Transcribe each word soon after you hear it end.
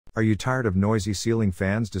Are you tired of noisy ceiling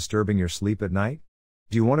fans disturbing your sleep at night?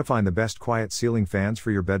 Do you want to find the best quiet ceiling fans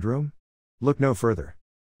for your bedroom? Look no further.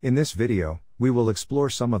 In this video, we will explore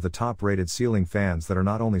some of the top-rated ceiling fans that are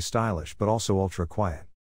not only stylish but also ultra-quiet.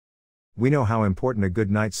 We know how important a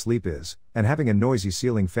good night's sleep is, and having a noisy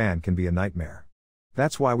ceiling fan can be a nightmare.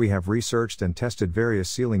 That's why we have researched and tested various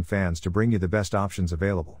ceiling fans to bring you the best options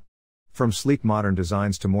available. From sleek modern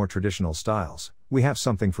designs to more traditional styles, we have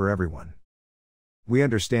something for everyone. We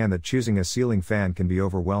understand that choosing a ceiling fan can be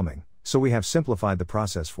overwhelming, so we have simplified the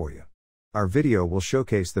process for you. Our video will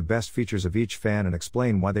showcase the best features of each fan and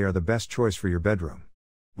explain why they are the best choice for your bedroom.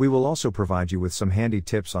 We will also provide you with some handy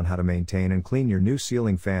tips on how to maintain and clean your new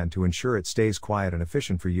ceiling fan to ensure it stays quiet and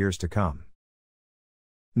efficient for years to come.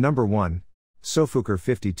 Number 1. Sofucor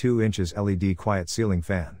 52 inches LED Quiet Ceiling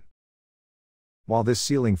Fan. While this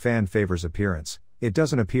ceiling fan favors appearance, it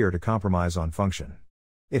doesn't appear to compromise on function.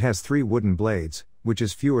 It has 3 wooden blades, which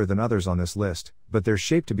is fewer than others on this list, but they're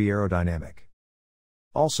shaped to be aerodynamic.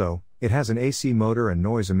 Also, it has an AC motor and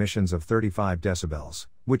noise emissions of 35 decibels,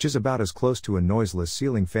 which is about as close to a noiseless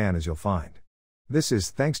ceiling fan as you'll find. This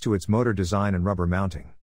is thanks to its motor design and rubber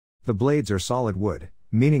mounting. The blades are solid wood,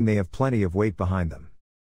 meaning they have plenty of weight behind them.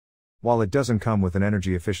 While it doesn't come with an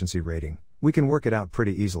energy efficiency rating, we can work it out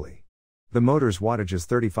pretty easily. The motor's wattage is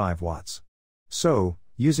 35 watts. So,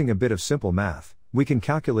 using a bit of simple math, we can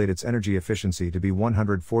calculate its energy efficiency to be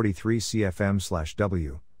 143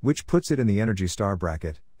 CFM/W, which puts it in the Energy Star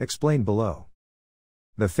bracket, explained below.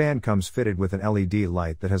 The fan comes fitted with an LED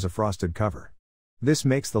light that has a frosted cover. This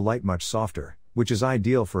makes the light much softer, which is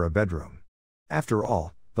ideal for a bedroom. After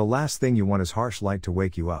all, the last thing you want is harsh light to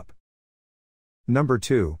wake you up. Number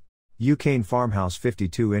 2. Ucane Farmhouse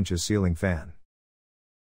 52 inches Ceiling Fan.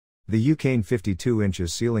 The Ucane 52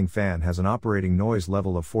 inches ceiling fan has an operating noise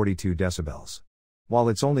level of 42 decibels. While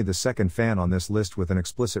it's only the second fan on this list with an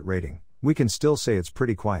explicit rating, we can still say it's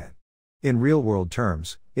pretty quiet. In real-world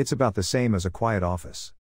terms, it's about the same as a quiet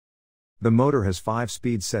office. The motor has 5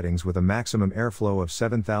 speed settings with a maximum airflow of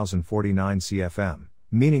 7,049 CFM,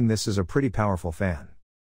 meaning this is a pretty powerful fan.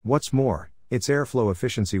 What's more, its airflow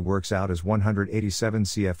efficiency works out as 187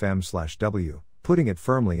 CFM/W, putting it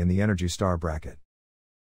firmly in the Energy Star bracket.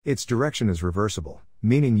 Its direction is reversible,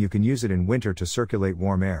 meaning you can use it in winter to circulate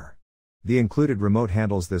warm air. The included remote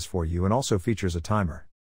handles this for you and also features a timer.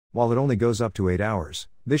 While it only goes up to 8 hours,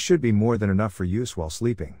 this should be more than enough for use while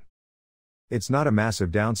sleeping. It's not a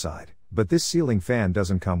massive downside, but this ceiling fan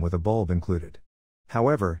doesn't come with a bulb included.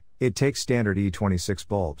 However, it takes standard E26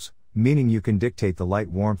 bulbs, meaning you can dictate the light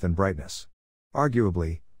warmth and brightness.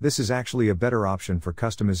 Arguably, this is actually a better option for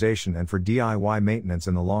customization and for DIY maintenance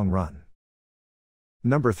in the long run.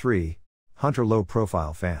 Number 3. Hunter Low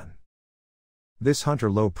Profile Fan. This Hunter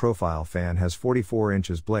Low Profile fan has 44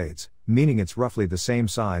 inches blades, meaning it's roughly the same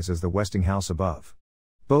size as the Westinghouse above.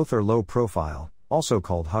 Both are low profile, also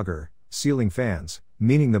called hugger, ceiling fans,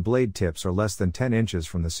 meaning the blade tips are less than 10 inches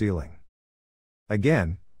from the ceiling.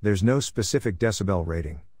 Again, there's no specific decibel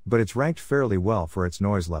rating, but it's ranked fairly well for its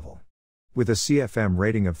noise level. With a CFM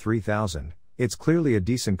rating of 3000, it's clearly a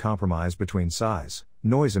decent compromise between size,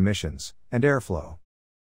 noise emissions, and airflow.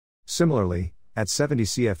 Similarly, at 70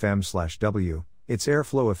 CFM/W, its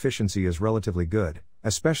airflow efficiency is relatively good,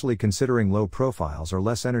 especially considering low profiles are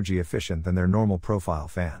less energy efficient than their normal profile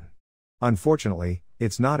fan. Unfortunately,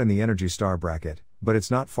 it's not in the Energy Star bracket, but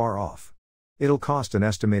it's not far off. It'll cost an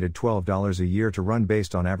estimated $12 a year to run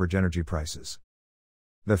based on average energy prices.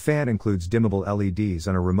 The fan includes dimmable LEDs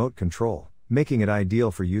and a remote control, making it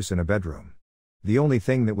ideal for use in a bedroom. The only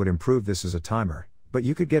thing that would improve this is a timer, but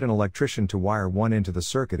you could get an electrician to wire one into the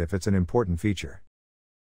circuit if it's an important feature.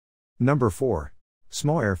 Number 4.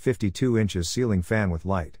 SMAAIR 52 inches Ceiling Fan with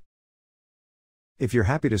Light. If you're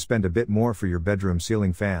happy to spend a bit more for your bedroom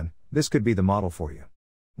ceiling fan, this could be the model for you.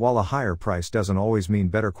 While a higher price doesn't always mean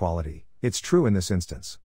better quality, it's true in this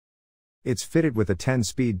instance. It's fitted with a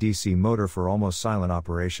 10-speed DC motor for almost silent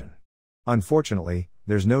operation. Unfortunately,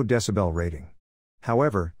 there's no decibel rating.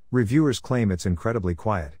 However, reviewers claim it's incredibly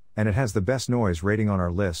quiet, and it has the best noise rating on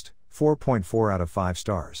our list, 4.4 out of 5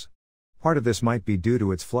 stars. Part of this might be due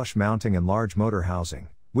to its flush mounting and large motor housing,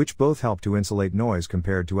 which both help to insulate noise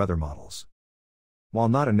compared to other models. While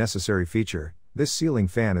not a necessary feature, this ceiling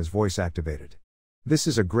fan is voice activated. This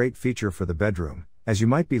is a great feature for the bedroom, as you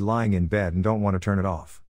might be lying in bed and don't want to turn it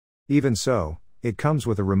off. Even so, it comes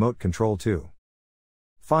with a remote control too.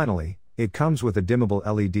 Finally, it comes with a dimmable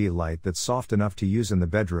LED light that's soft enough to use in the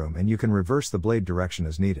bedroom, and you can reverse the blade direction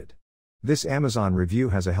as needed. This Amazon review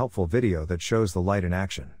has a helpful video that shows the light in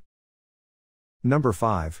action. Number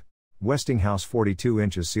 5. Westinghouse 42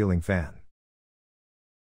 inches Ceiling Fan.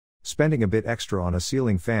 Spending a bit extra on a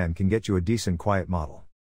ceiling fan can get you a decent quiet model.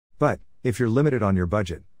 But, if you're limited on your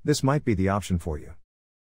budget, this might be the option for you.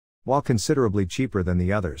 While considerably cheaper than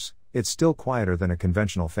the others, it's still quieter than a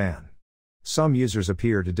conventional fan. Some users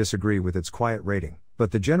appear to disagree with its quiet rating,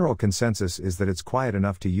 but the general consensus is that it's quiet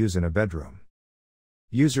enough to use in a bedroom.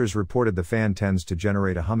 Users reported the fan tends to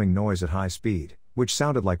generate a humming noise at high speed, which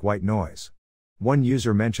sounded like white noise. One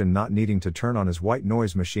user mentioned not needing to turn on his white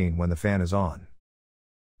noise machine when the fan is on.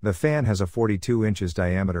 The fan has a 42 inches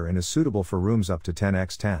diameter and is suitable for rooms up to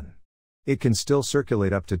 10x10. It can still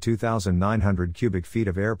circulate up to 2,900 cubic feet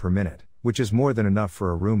of air per minute, which is more than enough for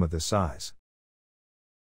a room of this size.